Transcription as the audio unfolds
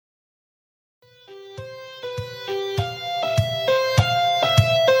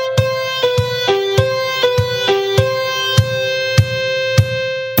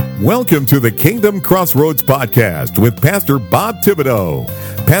Welcome to the Kingdom Crossroads podcast with Pastor Bob Thibodeau.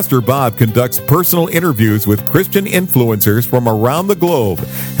 Pastor Bob conducts personal interviews with Christian influencers from around the globe,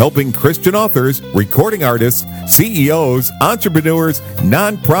 helping Christian authors, recording artists, CEOs, entrepreneurs,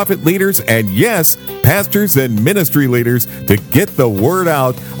 nonprofit leaders, and yes, pastors and ministry leaders to get the word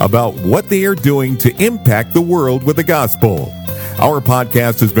out about what they are doing to impact the world with the gospel. Our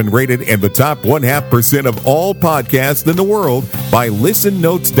podcast has been rated in the top 0.5% of all podcasts in the world by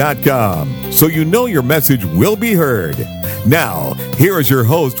listennotes.com, so you know your message will be heard. Now, here is your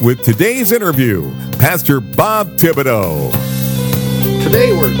host with today's interview, Pastor Bob Thibodeau.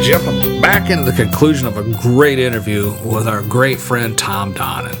 Today we're jumping back into the conclusion of a great interview with our great friend Tom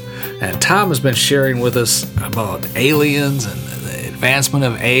Donnan. And Tom has been sharing with us about aliens and the advancement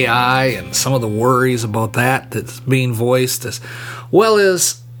of AI and some of the worries about that's being voiced, as well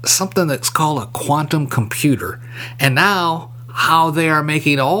as something that's called a quantum computer. And now how they are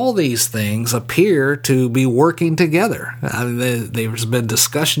making all these things appear to be working together. There's been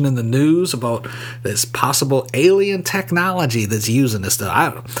discussion in the news about this possible alien technology that's using this stuff.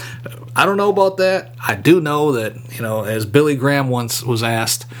 I don't know about that. I do know that, as Billy Graham once was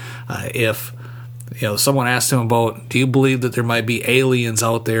asked, if someone asked him about, do you believe that there might be aliens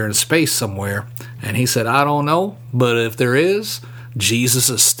out there in space somewhere? And he said, I don't know, but if there is, Jesus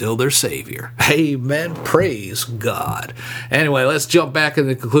is still their Savior. Amen. Praise God. Anyway, let's jump back to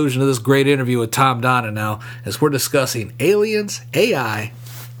the conclusion of this great interview with Tom Donnan now, as we're discussing aliens, AI,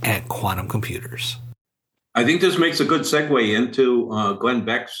 and quantum computers. I think this makes a good segue into Glenn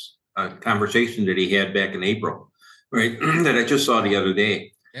Beck's conversation that he had back in April, right? That I just saw the other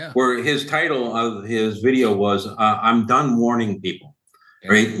day. Yeah. Where his title of his video was, I'm done warning people,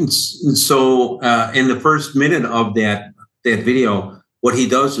 right? And so in the first minute of that video, what he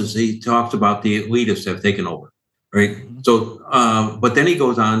does is he talks about the elitists have taken over, right? Mm-hmm. So, but then he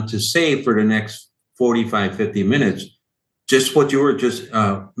goes on to say for the next 45, 50 minutes, just what you were just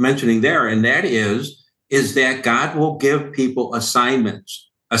mentioning there, and that is that God will give people assignments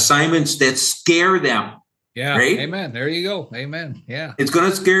that scare them. Yeah. Right? Amen. There you go. Amen. Yeah. It's going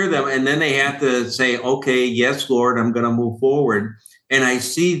to scare them. And then they have to say, okay, yes, Lord, I'm going to move forward. And I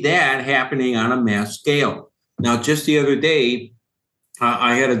see that happening on a mass scale. Now, just the other day,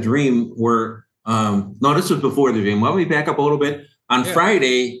 I had a dream where, no, this was before the dream. Let me back up a little bit. On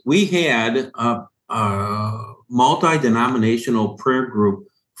Friday, we had a multi-denominational prayer group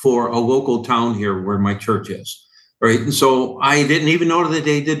for a local town here where my church is. Right. And so I didn't even know that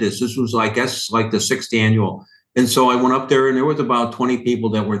they did this. This was, I guess, like the 6th annual. And so I went up there and there was about 20 people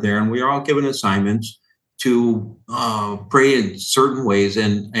that were there, and we were all given assignments to pray in certain ways.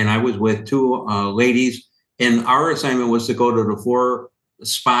 And I was with two ladies, and our assignment was to go to the 4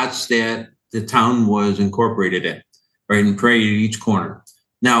 spots that the town was incorporated in, right, and pray at each corner.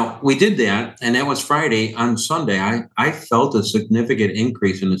 Now, we did that, and that was Friday. On Sunday, I felt a significant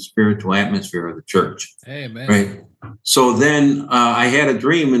increase in the spiritual atmosphere of the church. Amen. Right. So then I had a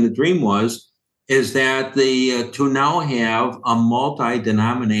dream, and the dream is that to now have a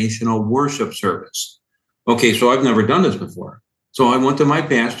multi-denominational worship service. Okay, so I've never done this before. So I went to my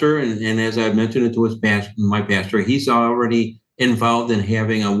pastor, and as I mentioned it to my pastor, he's already involved in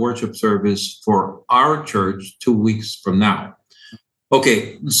having a worship service for our church 2 weeks from now.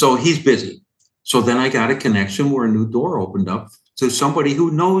 Okay, so he's busy. So then I got a connection where a new door opened up to somebody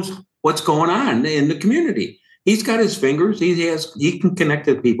who knows what's going on in the community. He's got his fingers. He can connect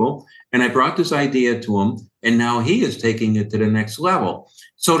to people. And I brought this idea to him, and now he is taking it to the next level.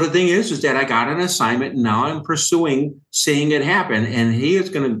 So the thing is that I got an assignment, and now I'm pursuing seeing it happen.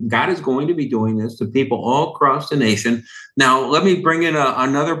 And God is going to be doing this to people all across the nation. Now, let me bring in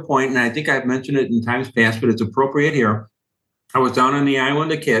another point, and I think I've mentioned it in times past, but it's appropriate here. I was down on the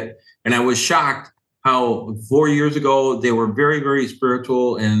island of Kit, and I was shocked how 4 years ago they were very, very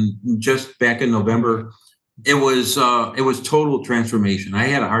spiritual, and just back in November, it was total transformation. I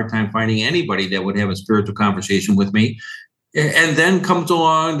had a hard time finding anybody that would have a spiritual conversation with me. And then comes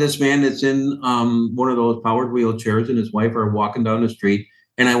along this man that's in one of those powered wheelchairs, and his wife are walking down the street,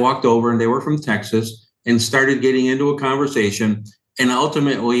 and I walked over, and they were from Texas, and started getting into a conversation. And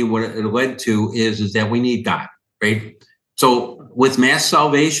ultimately, what it led to is that we need God, right? So with mass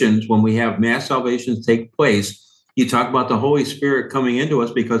salvations, when we have mass salvations take place, you talk about the Holy Spirit coming into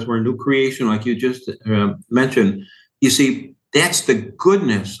us because we're a new creation, like you just mentioned. You see, that's the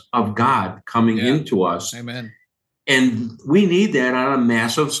goodness of God coming into us. Amen. And we need that on a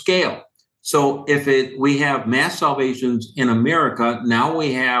massive scale. So if we have mass salvations in America, now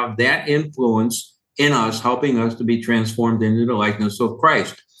we have that influence in us, helping us to be transformed into the likeness of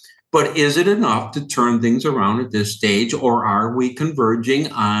Christ. But is it enough to turn things around at this stage, or are we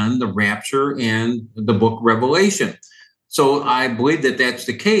converging on the rapture and the book Revelation? So I believe that that's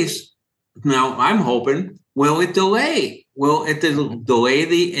the case. Now I'm hoping, will it delay? Will it delay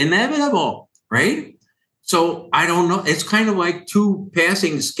the inevitable, right? So I don't know. It's kind of like two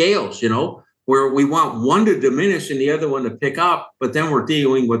passing scales, where we want one to diminish and the other one to pick up, but then we're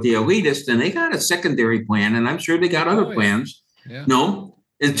dealing with the elitists, and they got a secondary plan, and I'm sure they got other plans. Yeah.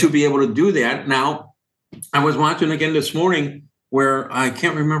 To be able to do that. Now, I was watching again this morning where I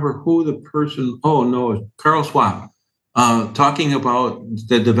can't remember who the person, Carl Schwab, talking about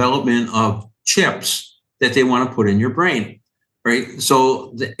the development of chips that they want to put in your brain, right?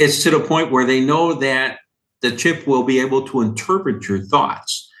 So it's to the point where they know that the chip will be able to interpret your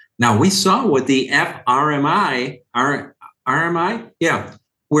thoughts. Now, we saw with the RMI,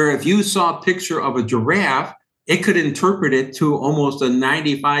 where if you saw a picture of a giraffe, it could interpret it to almost a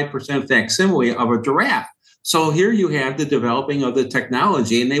 95% facsimile of a giraffe. So here you have the developing of the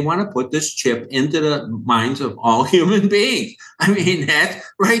technology, and they want to put this chip into the minds of all human beings. I mean, that's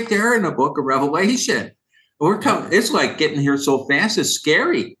right there in the book of Revelation. It's like getting here so fast, it's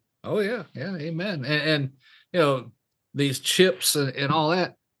scary. Oh, yeah. Yeah. Amen. And these chips and all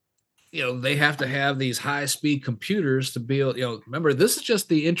that, they have to have these high-speed computers to be able, remember, this is just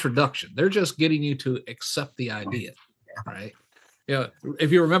the introduction. They're just getting you to accept the idea, right?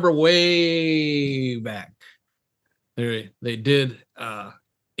 If you remember way back, they did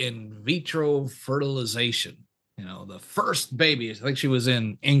in vitro fertilization. The first baby, I think she was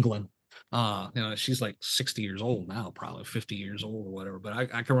in England. She's like 60 years old now, probably 50 years old or whatever. But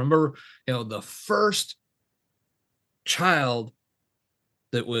I can remember, the first child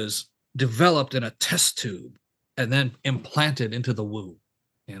that was developed in a test tube and then implanted into the womb,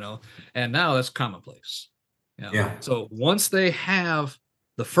 and now that's commonplace. So once they have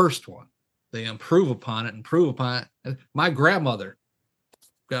the first one, they improve upon it. My grandmother,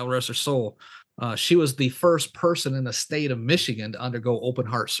 God rest her soul, she was the first person in the state of Michigan to undergo open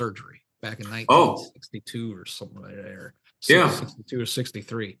heart surgery back in 1962 or something like that. 62 or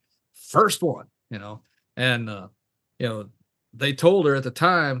 63. First one, and they told her at the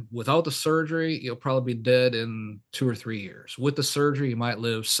time, without the surgery, you'll probably be dead in 2 or 3 years. With the surgery, you might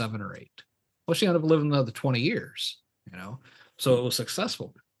live 7 or 8. Well, she ended up living another 20 years, so it was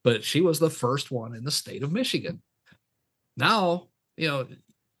successful. But she was the first one in the state of Michigan. Now,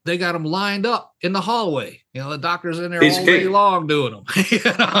 they got them lined up in the hallway. The doctor's in there all day long doing them. Piece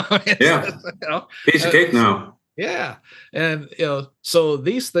of cake now. Yeah. And, so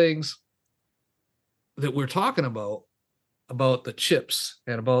these things that we're talking about the chips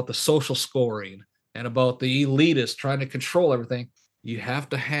and about the social scoring and about the elitists trying to control everything, you have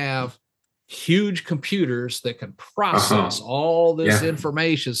to have huge computers that can process all this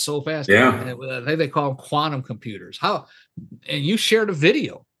information so fast. And I think they call them quantum computers. And you shared a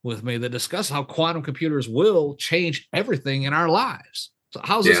video with me that discussed how quantum computers will change everything in our lives. So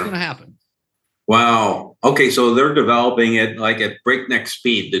how's this going to happen? Wow. Okay. So they're developing it like at breakneck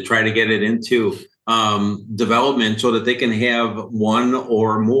speed to try to get it into development so that they can have one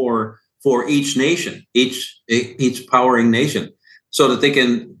or more for each nation, each powering nation, so that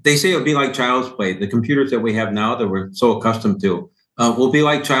they say it would be like child's play. The computers that we have now that we're so accustomed to will be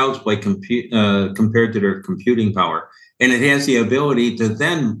like child's play compared to their computing power. And it has the ability to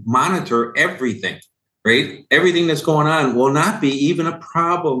then monitor everything, right? Everything that's going on will not be even a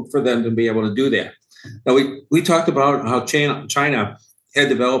problem for them to be able to do that. Now, we talked about how China had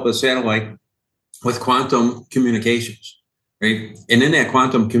developed a satellite with quantum communications, right? And in that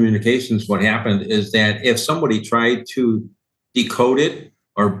quantum communications, what happened is that if somebody tried to decode it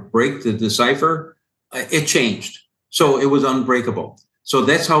or break the cipher, it changed. So it was unbreakable. So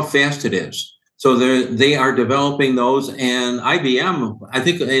that's how fast it is. So they are developing those. And IBM, I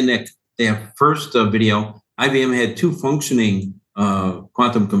think in their first video, IBM had 2 functioning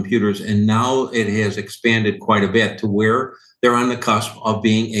quantum computers, and now it has expanded quite a bit to where they're on the cusp of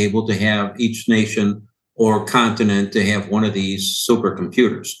being able to have each nation or continent to have one of these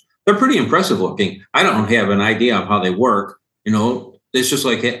supercomputers. They're pretty impressive looking. I don't have an idea of how they work. It's just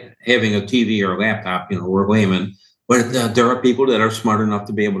like having a TV or a laptop, we're laymen. But there are people that are smart enough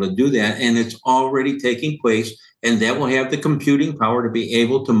to be able to do that, and it's already taking place, and that will have the computing power to be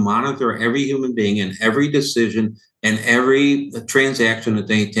able to monitor every human being and every decision and every transaction that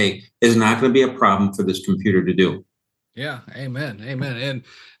they take is not going to be a problem for this computer to do. Yeah, amen. And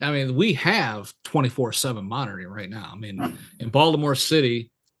I mean, we have 24/7 monitoring right now. I mean, in Baltimore City,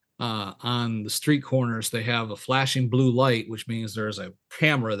 on the street corners, they have a flashing blue light, which means there's a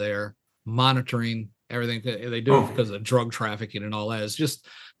camera there monitoring Everything they do it because of drug trafficking and all that. It's just,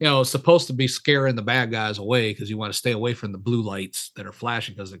 supposed to be scaring the bad guys away because you want to stay away from the blue lights that are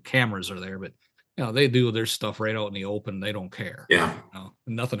flashing because the cameras are there. But, they do their stuff right out in the open. They don't care. Yeah.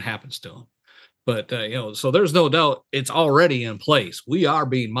 Nothing happens to them. But, so there's no doubt it's already in place. We are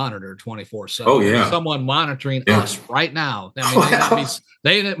being monitored 24/7. Oh, yeah. There's someone monitoring us right now.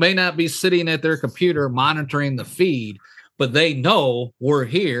 They may not be sitting at their computer monitoring the feed, but they know we're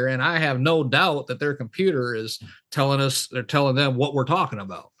here. And I have no doubt that their computer is telling them what we're talking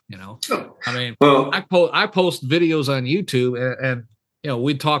about. I post videos on YouTube and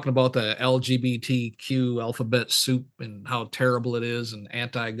we're talking about the LGBTQ alphabet soup and how terrible it is and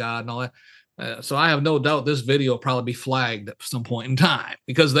anti-God and all that. So I have no doubt this video will probably be flagged at some point in time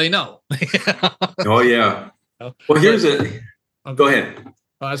because they know. Oh, yeah. Well, here's it. Go ahead.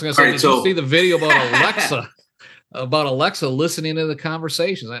 I was going to say, did you see the video about Alexa listening to the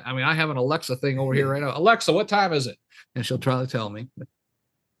conversations? I have an Alexa thing over here right now. Alexa, what time is it? And she'll try to tell me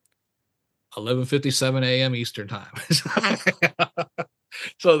 11:57 a.m. Eastern time.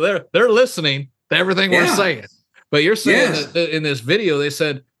 So they're listening to everything we're saying. But you're saying that in this video, they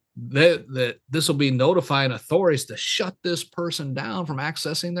said that this will be notifying authorities to shut this person down from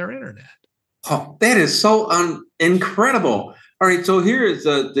accessing their internet. Oh, that is so incredible. All right, so here is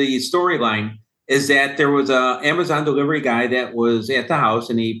the storyline is that there was a Amazon delivery guy that was at the house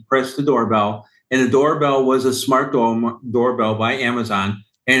and he pressed the doorbell, and the doorbell was a smart doorbell by Amazon.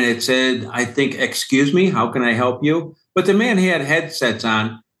 And it said, I think, excuse me, how can I help you? But the man had headsets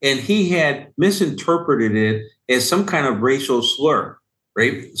on and he had misinterpreted it as some kind of racial slur,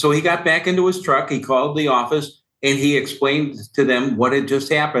 right? So he got back into his truck, he called the office and he explained to them what had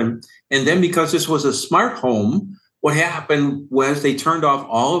just happened. And then because this was a smart home, what happened was they turned off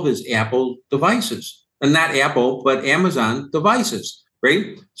all of his Apple devices, and not Apple, but Amazon devices,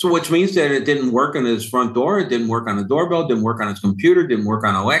 right? So which means that it didn't work on his front door. It didn't work on the doorbell, didn't work on his computer, didn't work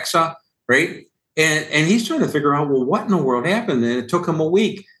on Alexa, right? And he's trying to figure out, well, what in the world happened? And it took him a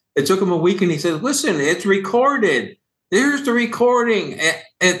week. And he said, listen, it's recorded. There's the recording.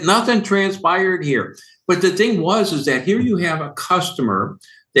 And nothing transpired here. But the thing is that here you have a customer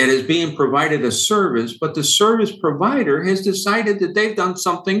that is being provided a service, but the service provider has decided that they've done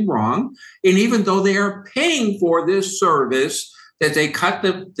something wrong. And even though they are paying for this service, that they cut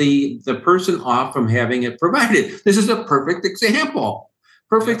the person off from having it provided. This is a perfect example.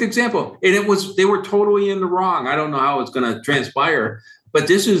 Example. And they were totally in the wrong. I don't know how it's going to transpire, but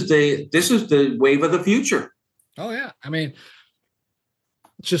this is the wave of the future. Oh yeah.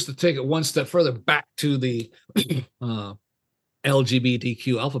 Just to take it one step further back to the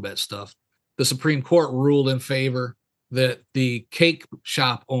LGBTQ alphabet stuff, the Supreme Court ruled in favor that the cake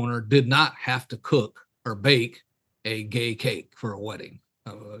shop owner did not have to cook or bake a gay cake for a wedding,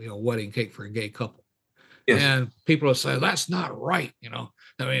 wedding cake for a gay couple. Yes. And people will say, that's not right.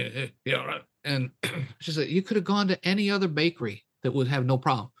 And she said, you could have gone to any other bakery that would have no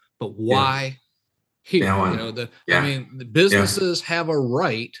problem, but why here? The businesses have a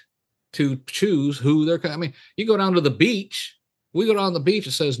right to choose who they're, you go down to the beach, we go down to the beach,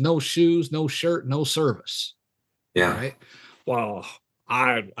 it says no shoes, no shirt, no service. Yeah. Right. Well,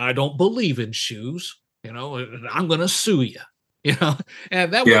 I don't believe in shoes. I'm going to sue you,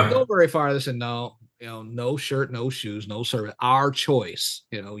 and that wouldn't go very far. They said, no, no shirt, no shoes, no service, our choice.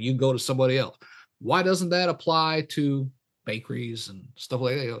 You go to somebody else. Why doesn't that apply to bakeries and stuff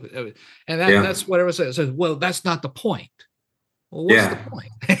like that? And that's what everyone says. It says, well, that's not the point. Well, what's the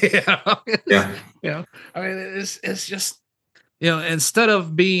point? It's just, instead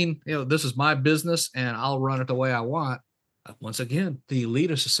of being, this is my business and I'll run it the way I want. Once again, the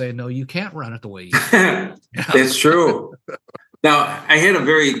elitists are saying, no, you can't run it the way you want. It's true. Now, I had a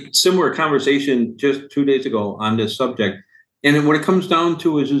very similar conversation just 2 days ago on this subject. And what it comes down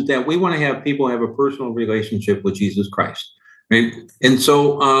to is that we want to have people have a personal relationship with Jesus Christ. Right? And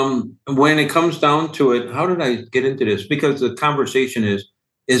so when it comes down to it, how did I get into this? Because the conversation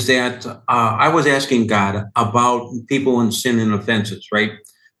is that I was asking God about people in sin and offenses, right?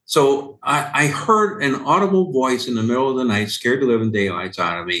 So I heard an audible voice in the middle of the night, scared the living daylights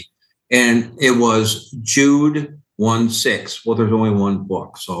out of me. And it was Jude 1:6. Well, there's only one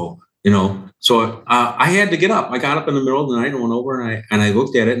book. So, I had to get up. I got up in the middle of the night and went over and I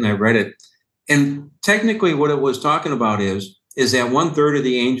looked at it and I read it. And technically what it was talking about is that 1/3 of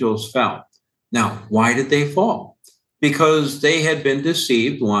the angels fell. Now, why did they fall? Because they had been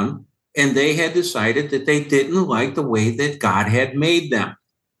deceived, one, and they had decided that they didn't like the way that God had made them.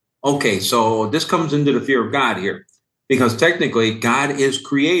 Okay, so this comes into the fear of God here, because technically God is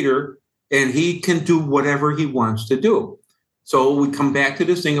creator and he can do whatever he wants to do. So we come back to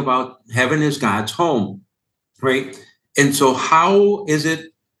this thing about heaven is God's home, right? And so how is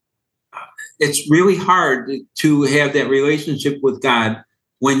it? It's really hard to have that relationship with God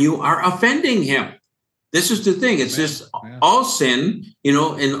when you are offending him. This is the thing. It's just all sin,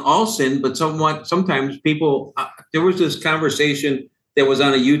 and all sin, but sometimes people, there was this conversation that was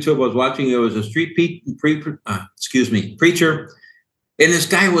on a YouTube I was watching. It was a street preacher. And this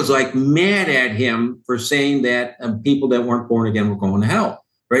guy was like mad at him for saying that people that weren't born again were going to hell,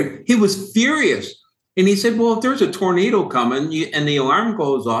 right? He was furious. And he said, well, if there's a tornado coming and the alarm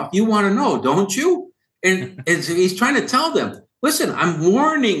goes off, you want to know, don't you? And he's trying to tell them, listen, I'm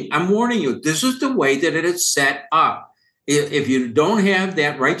warning you. This is the way that it is set up. If you don't have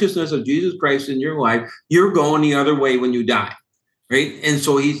that righteousness of Jesus Christ in your life, you're going the other way when you die, right? And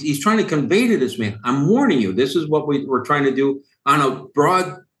so he's trying to convey to this man, I'm warning you. This is what we're trying to do on a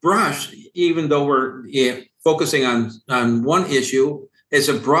broad brush, even though we're focusing on one issue. It's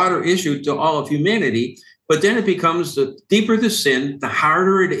a broader issue to all of humanity. But then it becomes the deeper the sin, the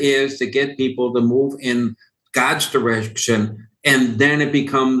harder it is to get people to move in God's direction. And then it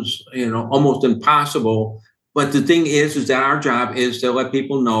becomes, almost impossible. But the thing is that our job is to let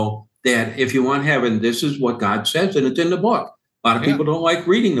people know that if you want heaven, this is what God says, and it's in the book. A lot of people don't like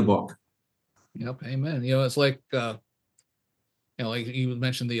reading the book. Yep. Amen. It's like, like you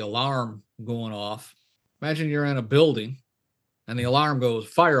mentioned the alarm going off. Imagine you're in a building and the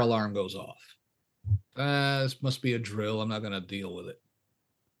fire alarm goes off. This must be a drill. I'm not going to deal with it.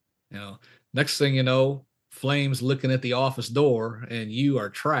 Next thing you know, flames licking at the office door and you are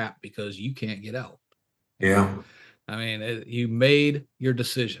trapped because you can't get out. Yeah. I mean, you made your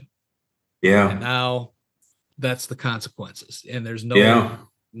decision. Yeah. And now that's the consequences. And there's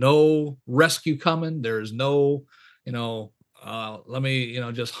no rescue coming. There's no, let me,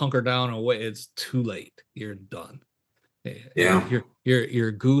 just hunker down and wait. It's too late. You're done. Yeah.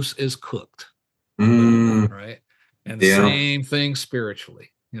 Your goose is cooked. Right. And the same thing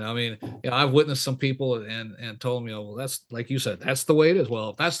spiritually. I've witnessed some people and told me, well, that's like you said, that's the way it is. Well,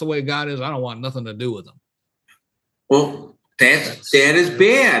 if that's the way God is, I don't want nothing to do with them. Well, that is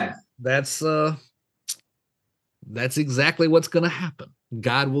bad. That's exactly what's going to happen.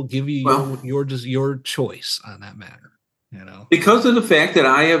 God will give you your choice on that matter. Because of the fact that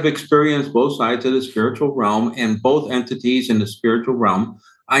I have experienced both sides of the spiritual realm and both entities in the spiritual realm,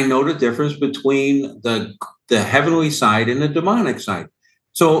 I know the difference between the heavenly side and the demonic side.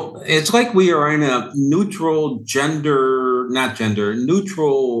 So it's like we are in a neutral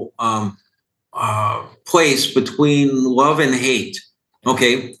place between love and hate.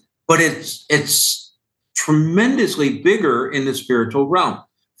 Okay. But it's tremendously bigger in the spiritual realm.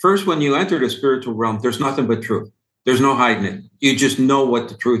 First, when you enter the spiritual realm, there's nothing but truth. There's no hiding it. You just know what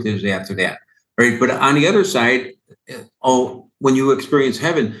the truth is after that. Right. But on the other side, when you experience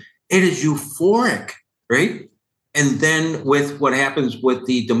heaven, it is euphoric. Right. And then with what happens with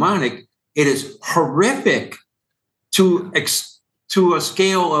the demonic, it is horrific to a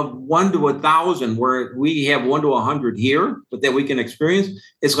scale of 1 to 1,000, where we have 1 to 100 here, but that we can experience.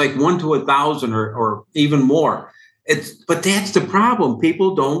 It's like 1 to 1,000 or even more. But that's the problem.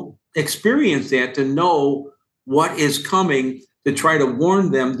 People don't experience that to know what is coming, to try to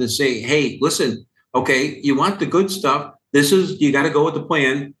warn them, to say, hey, listen, okay, you want the good stuff. You got to go with the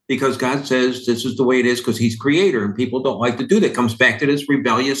plan because God says this is the way it is because he's creator, and people don't like to do that. Comes back to this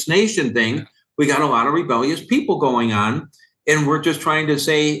rebellious nation thing. We got a lot of rebellious people going on, and we're just trying to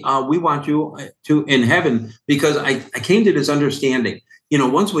say, we want you to in heaven, because I came to this understanding,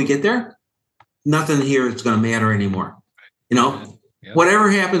 once we get there, nothing here is going to matter anymore. Whatever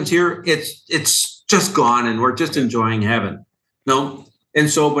happens here, it's just gone, and we're just enjoying heaven. No. And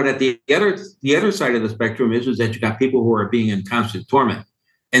so, but at the other side of the spectrum is that you got people who are being in constant torment,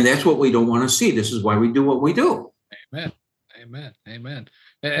 and that's what we don't want to see. This is why we do what we do. Amen.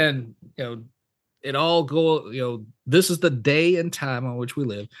 And it all goes. This is the day and time on which we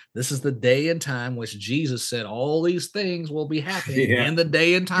live. This is the day and time which Jesus said all these things will be happening in the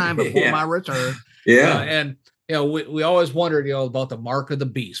day and time before my return. And we always wondered, about the mark of the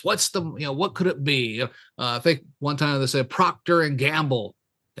beast. What's what could it be? I think one time they said Procter and Gamble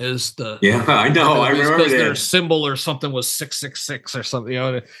is the. Yeah, I know. I remember because their symbol or something was 666 or something,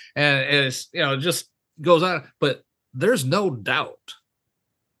 and it's, just goes on. But there's no doubt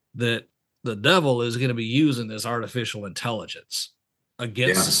that the devil is going to be using this artificial intelligence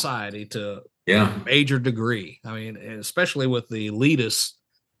against society to a major degree. I mean, especially with the elitists.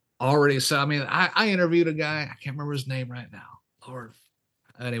 Already said. I mean, I interviewed a guy. I can't remember his name right now. Lord.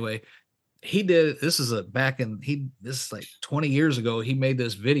 Anyway, he did. This is like 20 years ago. He made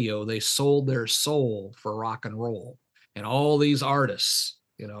this video. They sold their soul for rock and roll, and all these artists,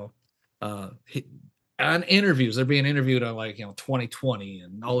 on interviews, they're being interviewed on 2020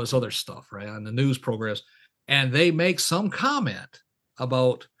 and all this other stuff, right, on the news programs, and they make some comment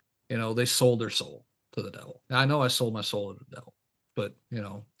about, they sold their soul to the devil. Now, I know I sold my soul to the devil, but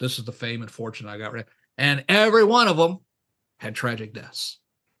this is the fame and fortune I got, right? And every one of them had tragic deaths.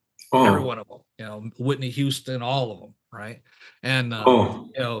 Every one of them, Whitney Houston, all of them, right? And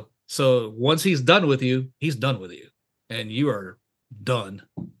so once he's done with you, he's done with you, and you are done.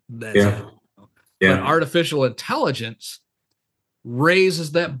 That's it. But artificial intelligence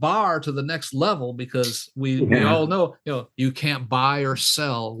raises that bar to the next level, because we all know, you can't buy or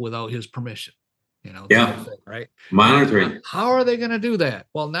sell without his permission. Right? Monitoring. How are they going to do that?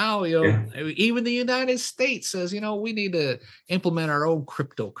 Well, now, even the United States says, we need to implement our own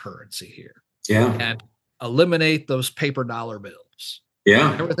cryptocurrency here. And eliminate those paper dollar bills.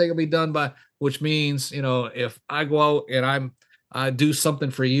 Everything will be done by, which means, if I go out and I do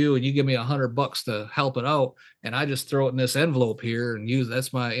something for you and you give me $100 to help it out, and I just throw it in this envelope here and use,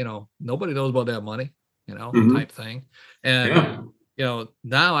 that's my, nobody knows about that money, type thing. And,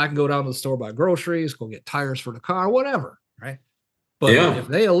 now I can go down to the store, buy groceries, go get tires for the car, whatever. Right. But if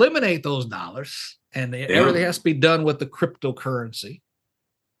they eliminate those dollars and everything has to be done with the cryptocurrency,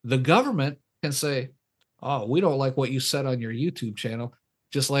 the government can say, oh, we don't like what you said on your YouTube channel.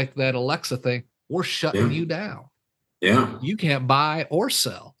 Just like that Alexa thing, we're shutting you down. You can't buy or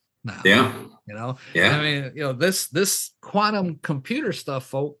sell now. I mean, this quantum computer stuff,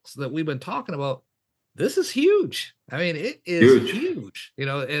 folks, that we've been talking about, this is huge. I mean, it is huge,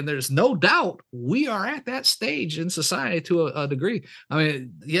 and there's no doubt we are at that stage in society to a degree. I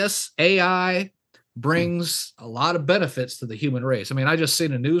mean, yes, AI brings a lot of benefits to the human race. I mean, I just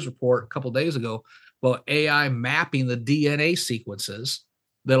seen a news report a couple of days ago about AI mapping the DNA sequences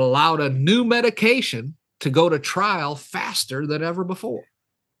that allowed a new medication to go to trial faster than ever before.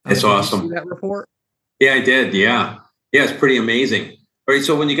 That's awesome. Did you see that report? Yeah, I did. Yeah, it's pretty amazing. All right,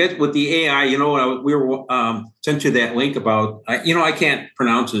 so when you get with the AI, we were sent you that link about, I can't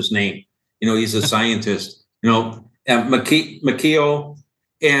pronounce his name. He's a scientist, Makio,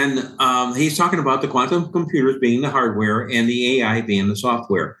 and he's talking about the quantum computers being the hardware and the AI being the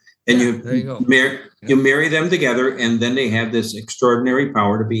software. And you marry them together, and then they have this extraordinary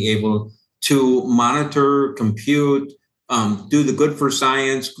power to be able to monitor, compute, do the good for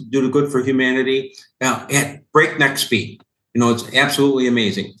science, do the good for humanity at breakneck speed. It's absolutely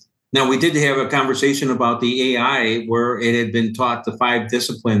amazing. Now, we did have a conversation about the AI where it had been taught the 5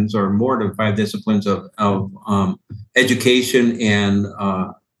 disciplines, or more than 5 disciplines of education and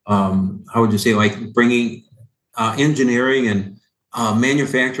how would you say, like bringing engineering and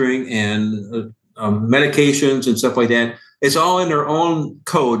manufacturing and medications and stuff like that. It's all in their own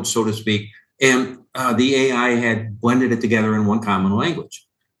code, so to speak. And the AI had blended it together in one common language.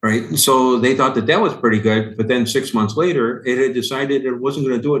 Right. And so they thought that was pretty good. But then 6 months later, it had decided it wasn't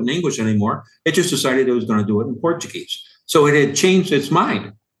going to do it in English anymore. It just decided it was going to do it in Portuguese. So it had changed its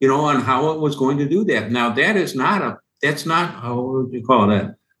mind, on how it was going to do that. Now, that's not, how would you call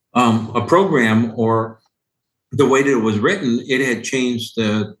that? A program, or the way that it was written. It had changed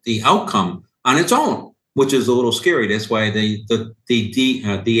the outcome on its own, which is a little scary. That's why the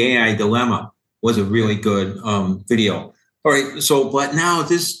AI dilemma was a really good video. All right. So, but now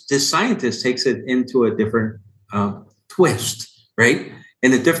this scientist takes it into a different twist, right?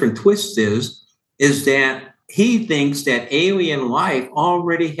 And the different twist is that he thinks that alien life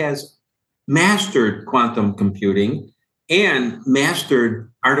already has mastered quantum computing and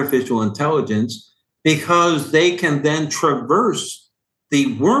mastered artificial intelligence, because they can then traverse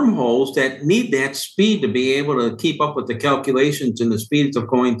the wormholes that need that speed to be able to keep up with the calculations and the speeds of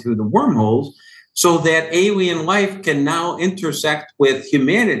going through the wormholes, so that alien life can now intersect with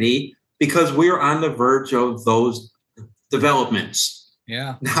humanity, because we're on the verge of those developments.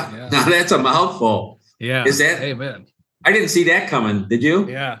 Now that's a mouthful. Yeah. Is that? Amen. I didn't see that coming. Did you?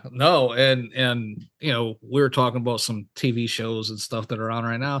 Yeah. No. And we were talking about some TV shows and stuff that are on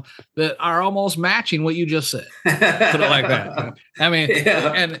right now that are almost matching what you just said. Put it like that. I mean,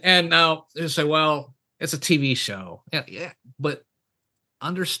 and now they say, well, it's a TV show. Yeah. But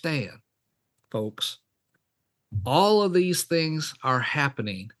understand, folks, all of these things are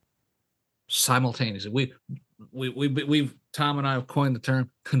happening simultaneously. We've Tom and I have coined the term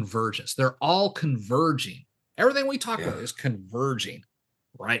convergence. They're all converging. Everything we talk about is converging,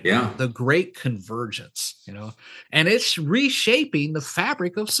 right? Yeah. The great convergence, and it's reshaping the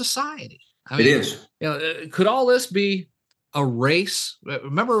fabric of society. I mean, it is. Could all this be a race?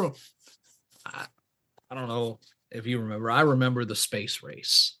 Remember, I don't know if you remember. I remember the space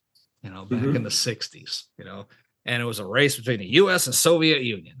race. Back in the 60s, and it was a race between the U.S. and Soviet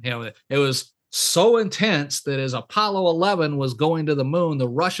Union. It was so intense that as Apollo 11 was going to the moon, the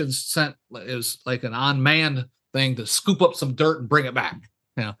Russians sent, it was like an unmanned thing to scoop up some dirt and bring it back.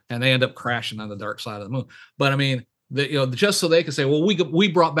 And they end up crashing on the dark side of the moon. But I mean, just so they could say, well, we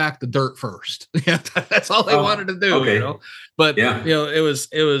brought back the dirt first. That's all they wanted to do. Okay. But it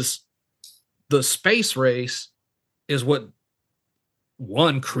was the space race is what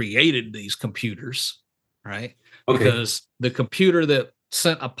created these computers, right? Okay. Because the computer that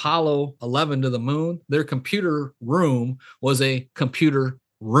sent Apollo 11 to the moon, their computer room was a computer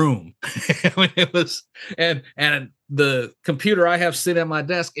room. I mean, it was, and the computer I have sitting at my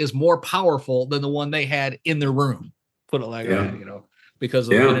desk is more powerful than the one they had in their room. Put it like that, because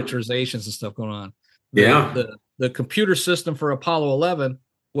of the miniaturizations and stuff going on. The computer system for Apollo 11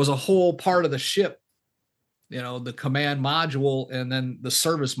 was a whole part of the ship, the command module and then the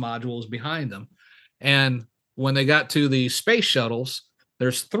service modules behind them. And when they got to the space shuttles,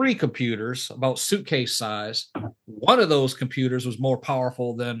 there's 3 computers about suitcase size. One of those computers was more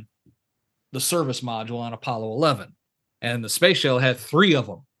powerful than the service module on Apollo 11. And the space shuttle had 3 of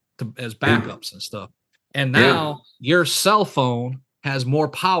them as backups and stuff. And now your cell phone has more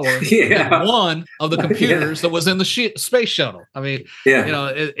power than one of the computers that was in the space shuttle. I mean,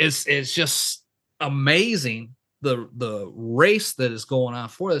 it's just amazing the race that is going on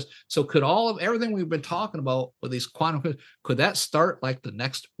for this. So could all of everything we've been talking about with these quantum, could that start like the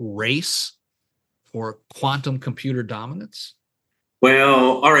next race for quantum computer dominance?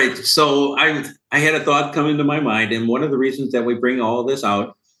 Well, all right. So I had a thought come into my mind, and one of the reasons that we bring all of this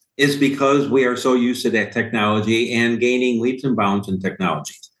out is because we are so used to that technology and gaining leaps and bounds in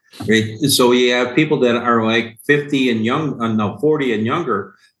technology. Right? So you have people that are like 40 and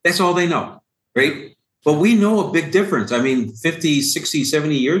younger. That's all they know, right? But we know a big difference. I mean, 50, 60,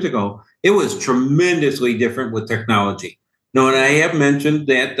 70 years ago, it was tremendously different with technology. And I have mentioned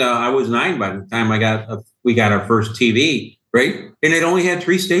that I was 9 by the time we got our first TV, right? And it only had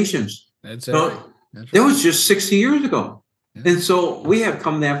 3 stations. That's right. That was just 60 years ago. Yeah. And so we have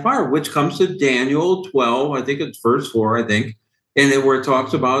come that far, which comes to Daniel 12, I think it's verse 4, and where it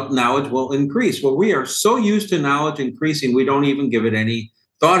talks about knowledge will increase. Well, we are so used to knowledge increasing, we don't even give it any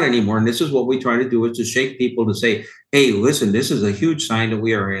thought anymore. And this is what we try to do, is to shake people to say, hey, listen, this is a huge sign that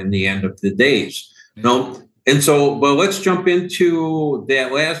we are in the end of the days. Yeah. And so, but let's jump into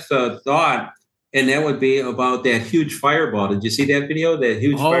that last thought, and that would be about that huge fireball. Did you see that video? That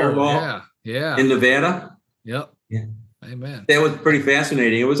huge fireball in Nevada? Yep. Yeah. Amen. That was pretty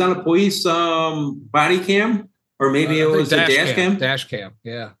fascinating. It was on a police body cam, or maybe it was a dash cam. Dash cam,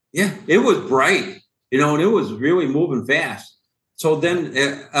 yeah. Yeah, it was bright, and it was really moving fast. So then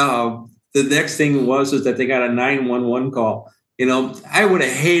the next thing is that they got a 911 call. I would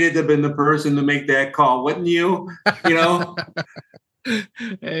have hated to have been the person to make that call, wouldn't you?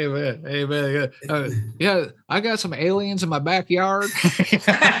 Amen. I got some aliens in my backyard.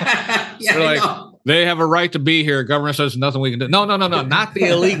 They have a right to be here. Government says nothing we can do. No, not the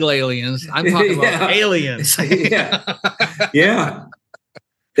illegal aliens. I'm talking about aliens. Yeah.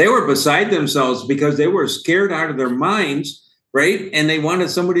 They were beside themselves because they were scared out of their minds. Right. And they wanted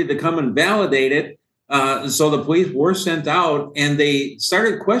somebody to come and validate it. So the police were sent out, and they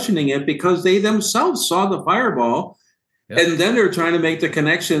started questioning it because they themselves saw the fireball. Yep. And then they're trying to make the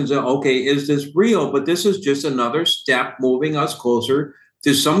connections. Okay, is this real? But this is just another step moving us closer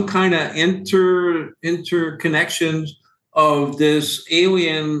to some kind of interconnections of this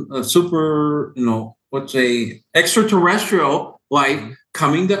alien extraterrestrial life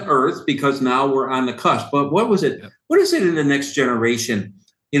coming to Earth, because now we're on the cusp. But what was it? Yep. What is it in the Next Generation?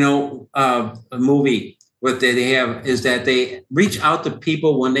 A movie what they have is that they reach out to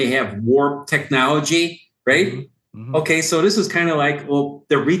people when they have warp technology, right? Mm-hmm. Okay, so this is kind of like, well,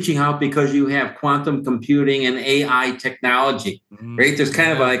 they're reaching out because you have quantum computing and AI technology, right? There's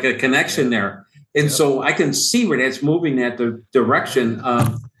kind of like a connection there. And so I can see where that's moving that direction.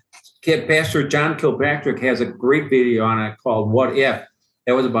 Pastor John Kilpatrick has a great video on it called What If?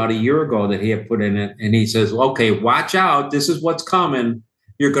 That was about a year ago that he had put in it. And he says, okay, watch out. This is what's coming.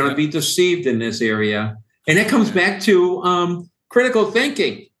 You're going to be deceived in this area. And it comes back to critical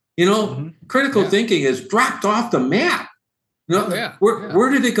thinking. Critical thinking has dropped off the map.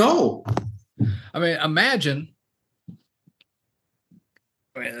 Where did it go? I mean, imagine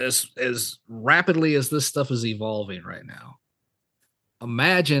as rapidly as this stuff is evolving right now.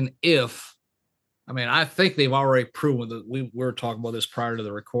 Imagine if, I think they've already proven that we were talking about this prior to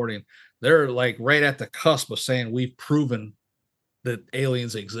the recording. They're like right at the cusp of saying we've proven that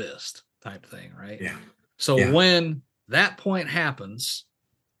aliens exist type thing, right? Yeah. So when that point happens,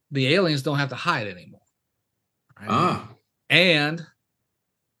 the aliens don't have to hide anymore, Right? And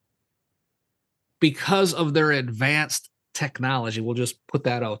because of their advanced technology, we'll just put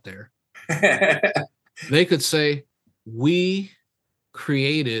that out there. They could say, we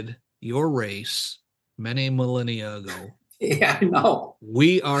created your race many millennia ago. Yeah, I know.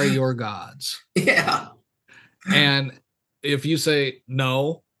 We are your gods. Yeah. And if you say,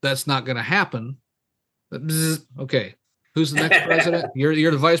 no, that's not going to happen. Okay. Who's the next president? You're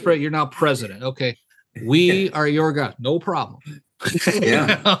the vice president. You're now president. Okay. We are your God. No problem.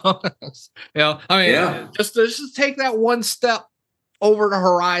 Yeah. Just take that one step over the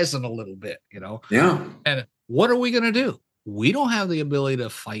horizon a little bit, Yeah. And what are we going to do? We don't have the ability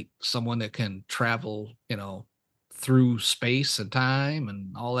to fight someone that can travel, through space and time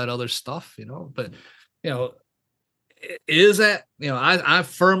and all that other stuff, but, is that, I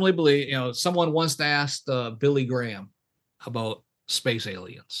firmly believe, someone once asked Billy Graham about space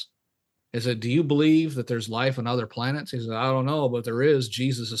aliens. He said, do you believe that there's life on other planets? He said, I don't know, but there is.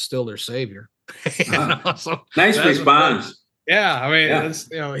 Jesus is still their savior. So nice response. It's,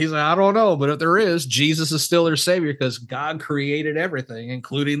 he's like, I don't know, but if there is, Jesus is still their savior because God created everything,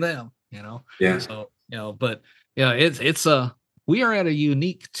 including them, Yeah. So, we are at a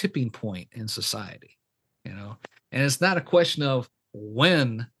unique tipping point in society, and it's not a question of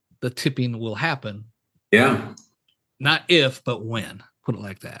when the tipping will happen. Yeah. Not if, but when, put it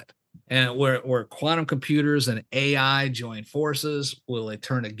like that. And where quantum computers and AI join forces, will they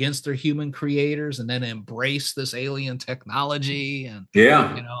turn against their human creators and then embrace this alien technology? And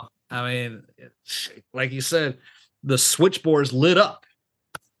like you said, the switchboards lit up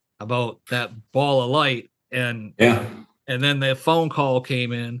about that ball of light, and then the phone call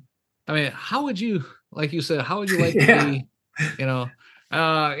came in. How would you, like you said, how would you like to be? We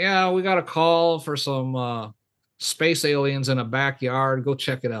got a call for some space aliens in a backyard. Go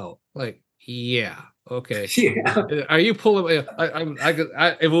check it out. Like, yeah, okay. Yeah. Are you pulling?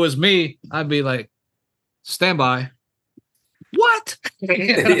 If it was me, I'd be like, stand by. What?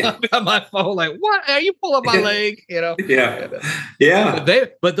 I've got my phone. Like, what? Are you pulling my leg? Yeah.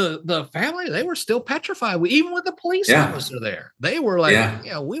 But the family, they were still petrified. Even with the police officer there, they were like,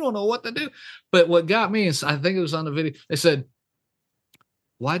 we don't know what to do. But what got me is, I think it was on the video. They said,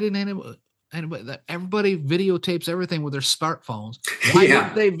 why didn't everybody videotapes everything with their smartphones? Why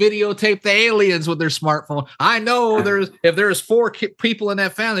didn't they videotape the aliens with their smartphone? I know if there's 4 people in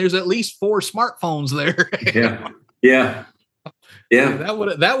that family, there's at least 4 smartphones there. Yeah.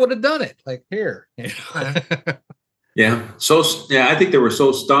 That would have done it. Like, here. Yeah. So I think they were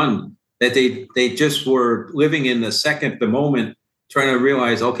so stunned that they just were living in the moment, trying to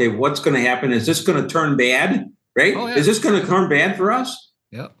realize, okay, what's going to happen? Is this going to turn bad? Right? Oh, yeah. Is this going to turn bad for us?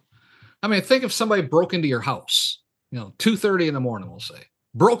 Yeah. Think if somebody broke into your house, 2:30 in the morning, we'll say,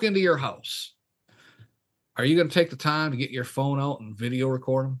 broke into your house. Are you going to take the time to get your phone out and video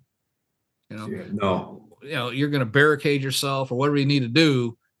record them? No. You're going to barricade yourself or whatever you need to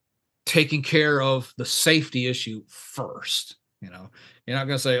do, taking care of the safety issue first. You're not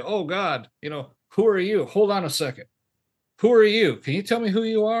going to say, oh God, who are you? Hold on a second. Who are you? Can you tell me who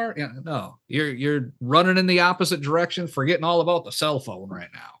you are? No, you're running in the opposite direction, forgetting all about the cell phone right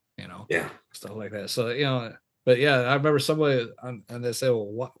now. Stuff like that. So, but I remember somebody, and they say, well,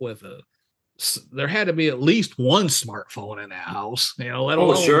 what with there had to be at least one smartphone in that house, let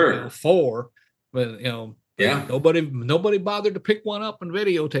alone 4. But, nobody bothered to pick one up and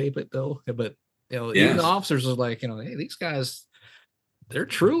videotape it though. But, even the officers was like, hey, these guys, they're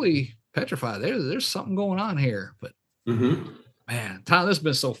truly petrified. There's something going on here. But man, Tom, this has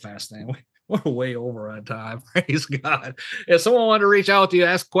been so fascinating. We're way over on time. Praise God. If someone wanted to reach out to you,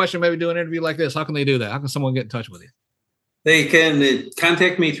 ask a question, maybe do an interview like this, how can they do that? How can someone get in touch with you? They can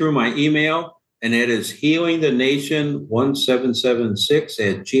contact me through my email, and it is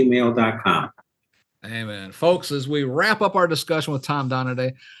healingthenation1776@gmail.com. Amen. Folks, as we wrap up our discussion with Tom Donnan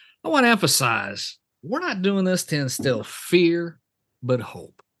today, I want to emphasize, we're not doing this to instill fear, but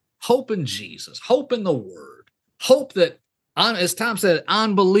hope. Hope in Jesus. Hope in the Word. Hope that, as Tom said,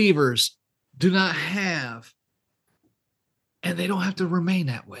 unbelievers do not have, and they don't have to remain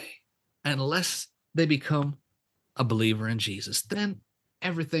that way unless they become a believer in Jesus. Then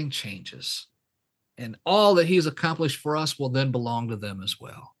everything changes, and all that he's accomplished for us will then belong to them as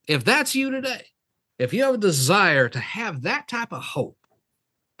well. If that's you today, if you have a desire to have that type of hope,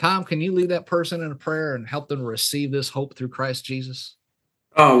 Tom, can you lead that person in a prayer and help them receive this hope through Christ Jesus?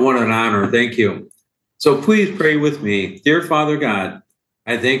 Oh, what an honor. Thank you. So please pray with me. Dear Father God,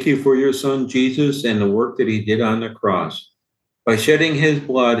 I thank you for your son, Jesus, and the work that he did on the cross. By shedding his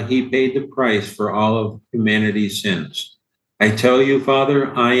blood, he paid the price for all of humanity's sins. I tell you,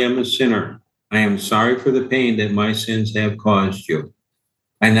 Father, I am a sinner. I am sorry for the pain that my sins have caused you.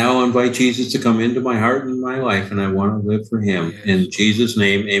 I now invite Jesus to come into my heart and my life, and I want to live for him. Yes. In Jesus'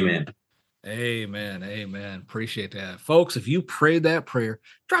 name, amen. Amen. Amen. Appreciate that. Folks, if you prayed that prayer,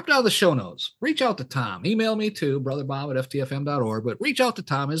 drop down the show notes. Reach out to Tom. Email me too, brotherbob@ftfm.org, but reach out to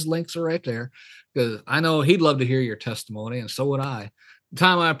Tom. His links are right there because I know he'd love to hear your testimony, and so would I.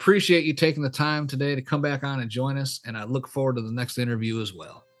 Tom, I appreciate you taking the time today to come back on and join us, and I look forward to the next interview as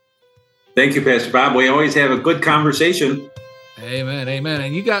well. Thank you, Pastor Bob. We always have a good conversation. Amen. Amen.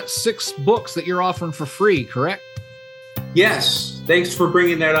 And you got 6 books that you're offering for free, correct? Yes. Thanks for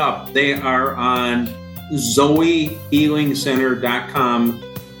bringing that up. They are on ZoeHealingCenter.com.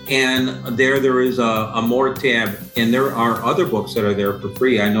 And there is a more tab. And there are other books that are there for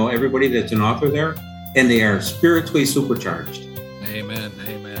free. I know everybody that's an author there, and they are spiritually supercharged. Amen.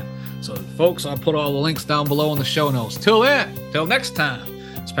 Amen. So, folks, I'll put all the links down below in the show notes. Till next time,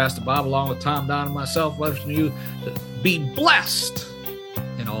 it's Pastor Bob along with Tom, Donnan, and myself, wishing you to be blessed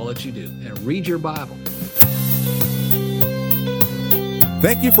in all that you do and read your Bible.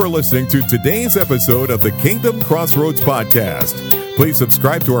 Thank you for listening to today's episode of the Kingdom Crossroads Podcast. Please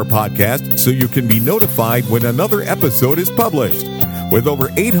subscribe to our podcast so you can be notified when another episode is published. With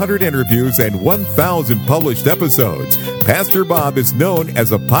over 800 interviews and 1,000 published episodes, Pastor Bob is known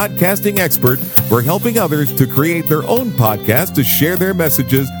as a podcasting expert for helping others to create their own podcast to share their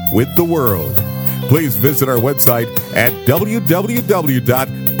messages with the world. Please visit our website at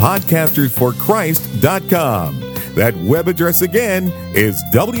www.podcastersforchrist.com. That web address again is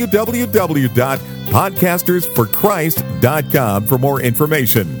www.podcastersforchrist.com for more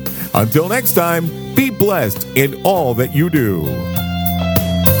information. Until next time, be blessed in all that you do.